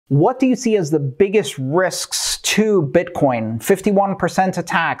What do you see as the biggest risks to Bitcoin? 51%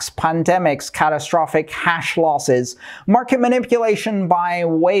 attacks, pandemics, catastrophic hash losses, market manipulation by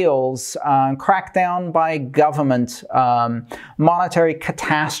whales, crackdown by government, monetary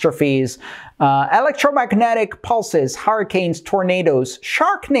catastrophes, electromagnetic pulses, hurricanes, tornadoes,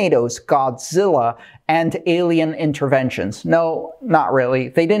 Sharknados, Godzilla, and alien interventions. No, not really.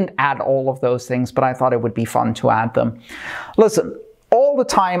 They didn't add all of those things, but I thought it would be fun to add them. Listen, all the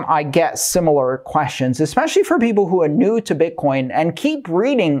time I get similar questions, especially for people who are new to Bitcoin and keep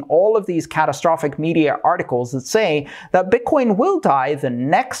reading all of these catastrophic media articles that say that Bitcoin will die the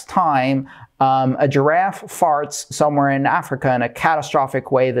next time a giraffe farts somewhere in Africa in a catastrophic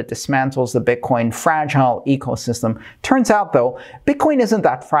way that dismantles the Bitcoin fragile ecosystem. Turns out, though, Bitcoin isn't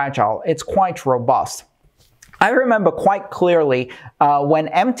that fragile. It's quite robust. I remember quite clearly when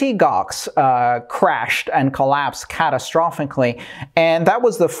Mt. Gox crashed and collapsed catastrophically, and that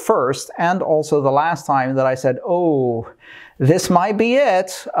was the first and also the last time that I said, oh, this might be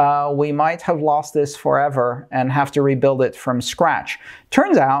it. We might have lost this forever and have to rebuild it from scratch.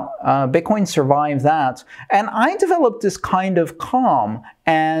 Turns out Bitcoin survived that, and I developed this kind of calm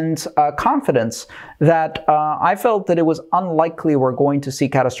and confidence that I felt that it was unlikely we're going to see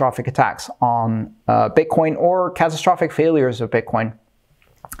catastrophic attacks on Bitcoin or catastrophic failures of Bitcoin.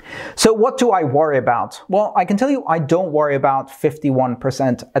 So what do I worry about? Well, I can tell you I don't worry about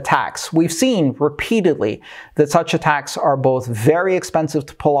 51% attacks. We've seen repeatedly that such attacks are both very expensive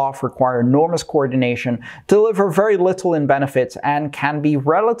to pull off, require enormous coordination, deliver very little in benefits, and can be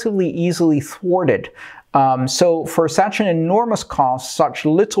relatively easily thwarted. So for such an enormous cost, such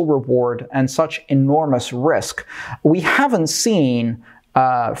little reward, and such enormous risk, we haven't seen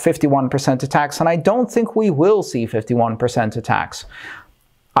 51% attacks, and I don't think we will see 51% attacks.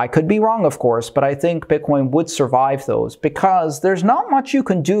 I could be wrong, of course, but I think Bitcoin would survive those because there's not much you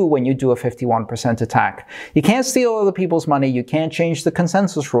can do when you do a 51% attack. You can't steal other people's money, you can't change the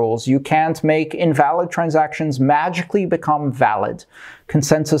consensus rules, you can't make invalid transactions magically become valid.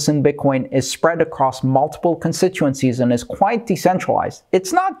 Consensus in Bitcoin is spread across multiple constituencies and is quite decentralized.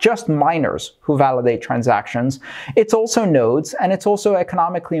 It's not just miners who validate transactions, it's also nodes, and it's also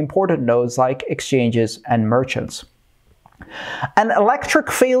economically important nodes like exchanges and merchants. An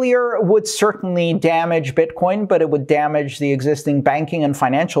electric failure would certainly damage Bitcoin, but it would damage the existing banking and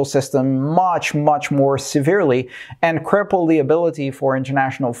financial system much, much more severely and cripple the ability for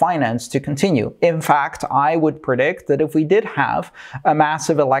international finance to continue. In fact, I would predict that if we did have a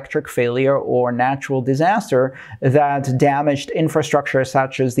massive electric failure or natural disaster that damaged infrastructure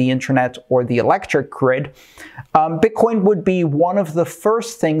such as the internet or the electric grid, Bitcoin would be one of the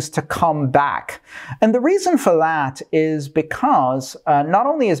first things to come back. And the reason for that is because not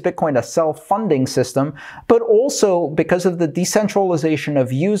only is Bitcoin a self-funding system, but also because of the decentralization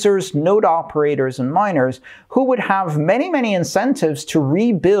of users, node operators, and miners who would have many, many incentives to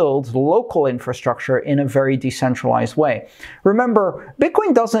rebuild local infrastructure in a very decentralized way. Remember,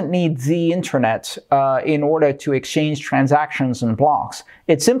 Bitcoin doesn't need the internet in order to exchange transactions and blocks.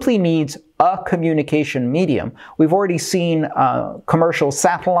 It simply needs a communication medium. We've already seen commercial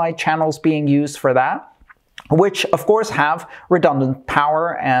satellite channels being used for that, which of course have redundant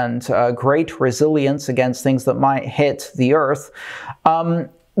power and great resilience against things that might hit the Earth.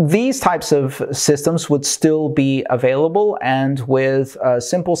 These types of systems would still be available, and with a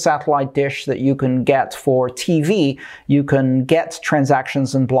simple satellite dish that you can get for TV, you can get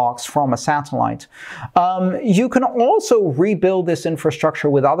transactions and blocks from a satellite. You can also rebuild this infrastructure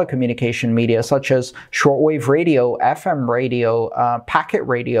with other communication media such as shortwave radio, FM radio, packet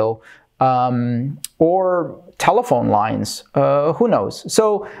radio, or telephone lines, who knows?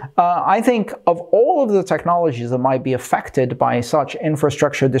 So I think of all of the technologies that might be affected by such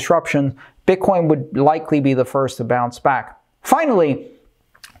infrastructure disruption, Bitcoin would likely be the first to bounce back. Finally,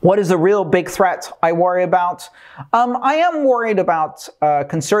 what is the real big threat I worry about? I am worried about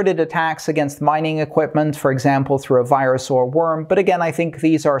concerted attacks against mining equipment, for example, through a virus or a worm. But again, I think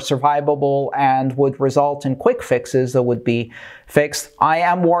these are survivable and would result in quick fixes that would be fixed. I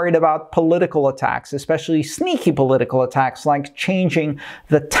am worried about political attacks, especially sneaky political attacks like changing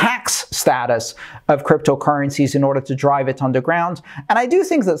the tax status of cryptocurrencies in order to drive it underground. And I do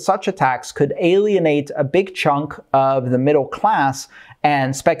think that such attacks could alienate a big chunk of the middle class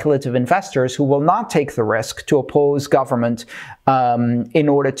and speculative investors who will not take the risk to oppose government in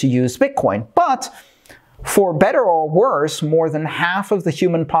order to use Bitcoin. But For better or worse, more than half of the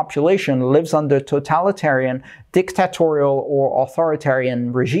human population lives under totalitarian, dictatorial, or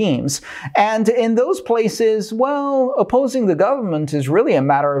authoritarian regimes. And in those places, well, opposing the government is really a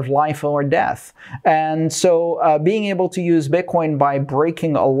matter of life or death. And so being able to use Bitcoin by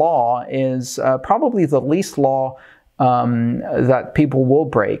breaking a law is probably the least law that people will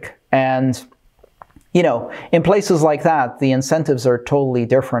break. And you know, in places like that, the incentives are totally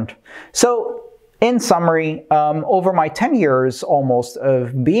different. So, in summary, over my 10 years almost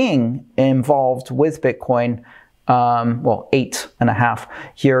of being involved with Bitcoin, well, 8.5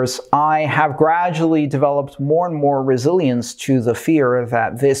 years, I have gradually developed more and more resilience to the fear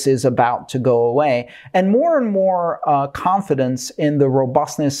that this is about to go away, and more confidence in the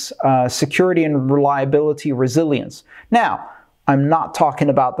robustness, security, and reliability resilience. Now, I'm not talking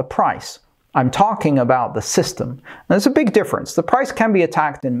about the price. I'm talking about the system. And there's a big difference. The price can be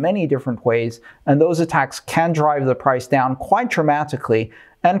attacked in many different ways, and those attacks can drive the price down quite dramatically,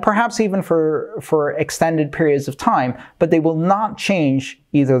 and perhaps even for extended periods of time, but they will not change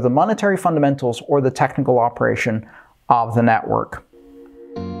either the monetary fundamentals or the technical operation of the network.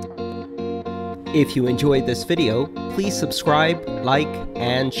 If you enjoyed this video, please subscribe, like,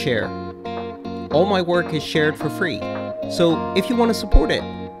 and share. All my work is shared for free, so if you want to support it,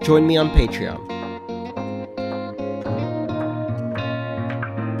 join me on Patreon.